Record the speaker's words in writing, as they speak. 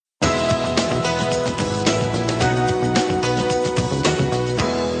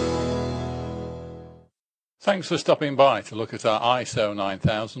Thanks for stopping by to look at our ISO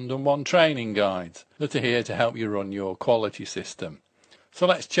 9001 training guides that are here to help you run your quality system. So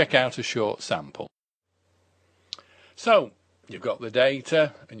let's check out a short sample. So you've got the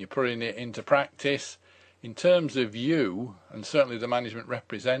data and you're putting it into practice. In terms of you, and certainly the management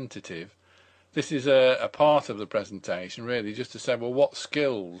representative, this is a part of the presentation really just to say, well, what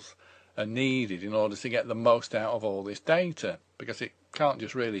skills are needed in order to get the most out of all this data, because it can't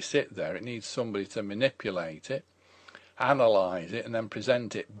just really sit there. It needs somebody to manipulate it, analyse it, and then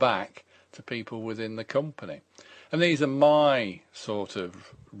present it back to people within the company. And these are my sort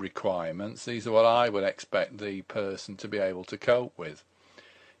of requirements. These are what I would expect the person to be able to cope with.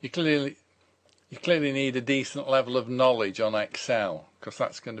 You clearly need a decent level of knowledge on Excel, because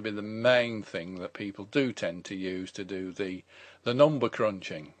that's going to be the main thing that people do tend to use to do the number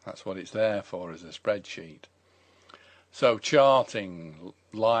crunching. That's what it's there for, as a spreadsheet. So charting,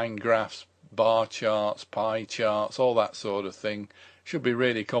 line graphs, bar charts, pie charts, all that sort of thing should be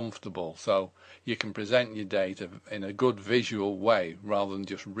really comfortable, so you can present your data in a good visual way rather than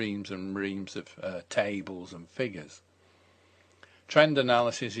just reams and reams of tables and figures. Trend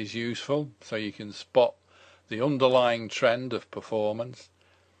analysis is useful, so you can spot the underlying trend of performance.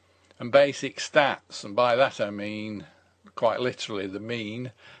 And basic stats, and by that I mean quite literally the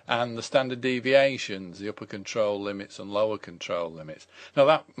mean and the standard deviations, the upper control limits and lower control limits. Now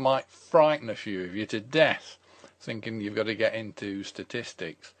that might frighten a few of you to death, thinking you've got to get into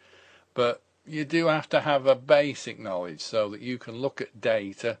statistics, but you do have to have a basic knowledge so that you can look at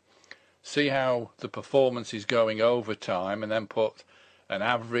data, see how the performance is going over time, and then put an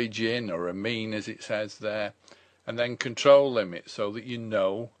average in, or a mean as it says there, and then control limits so that you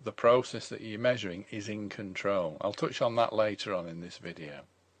know the process that you're measuring is in control. I'll touch on that later on in this video.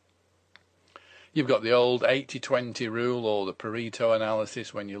 You've got the old 80-20 rule, or the Pareto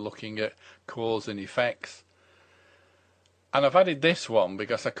analysis, when you're looking at cause and effects. And I've added this one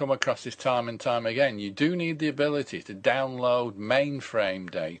because I come across this time and time again. You do need the ability to download mainframe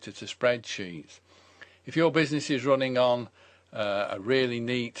data to spreadsheets. If your business is running on a really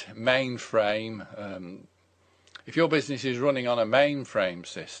neat mainframe, if your business is running on a mainframe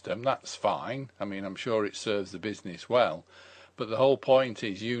system, that's fine. I mean, I'm sure it serves the business well, but the whole point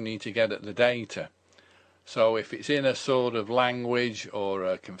is you need to get at the data. So if it's in a sort of language or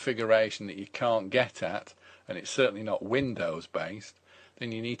a configuration that you can't get at, and it's certainly not Windows based,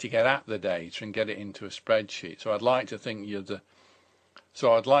 then you need to get at the data and get it into a spreadsheet. So I'd like to think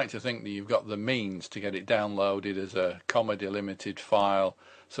that you've got the means to get it downloaded as a comma delimited file,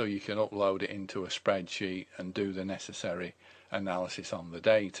 so you can upload it into a spreadsheet and do the necessary analysis on the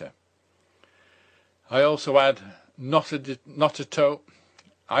data. I also add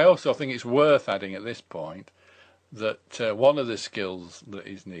I also think it's worth adding at this point that one of the skills that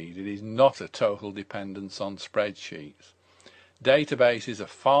is needed is not a total dependence on spreadsheets. Databases are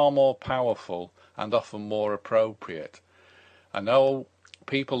far more powerful and often more appropriate. I know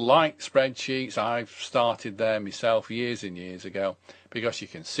people like spreadsheets. I've started there myself years and years ago because you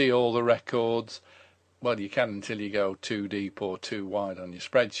can see all the records. Well, you can until you go too deep or too wide on your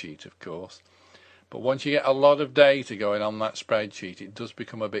spreadsheet, of course. But once you get a lot of data going on that spreadsheet, it does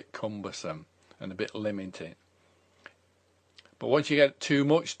become a bit cumbersome and a bit limited. But once you get too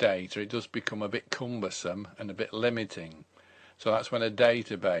much data, it does become a bit cumbersome and a bit limiting. So that's when a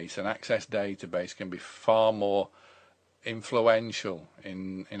database, an Access database, can be far more influential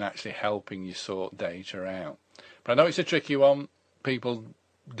in actually helping you sort data out. But I know it's a tricky one. People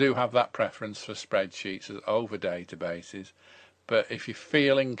do have that preference for spreadsheets over databases. But if you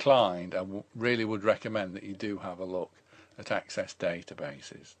feel inclined, I really would recommend that you do have a look at Access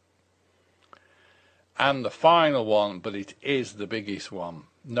databases. And the final one, but it is the biggest one,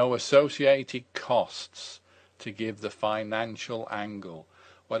 no associated costs to give the financial angle.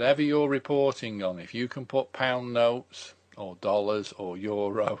 Whatever you're reporting on, if you can put pound notes or dollars or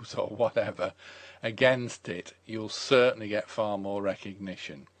euros or whatever against it, you'll certainly get far more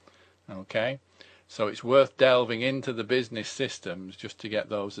recognition. Okay? So it's worth delving into the business systems just to get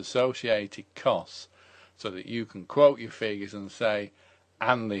those associated costs so that you can quote your figures and say,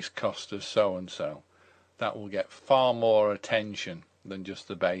 and this cost us so and so. That will get far more attention than just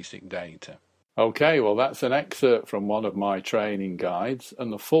the basic data. Okay, well that's an excerpt from one of my training guides,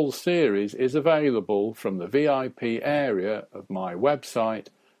 and the full series is available from the VIP area of my website,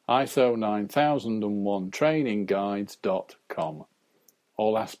 ISO9001trainingguides.com.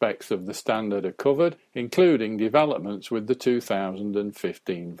 All aspects of the standard are covered, including developments with the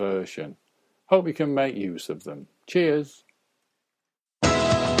 2015 version. Hope you can make use of them. Cheers!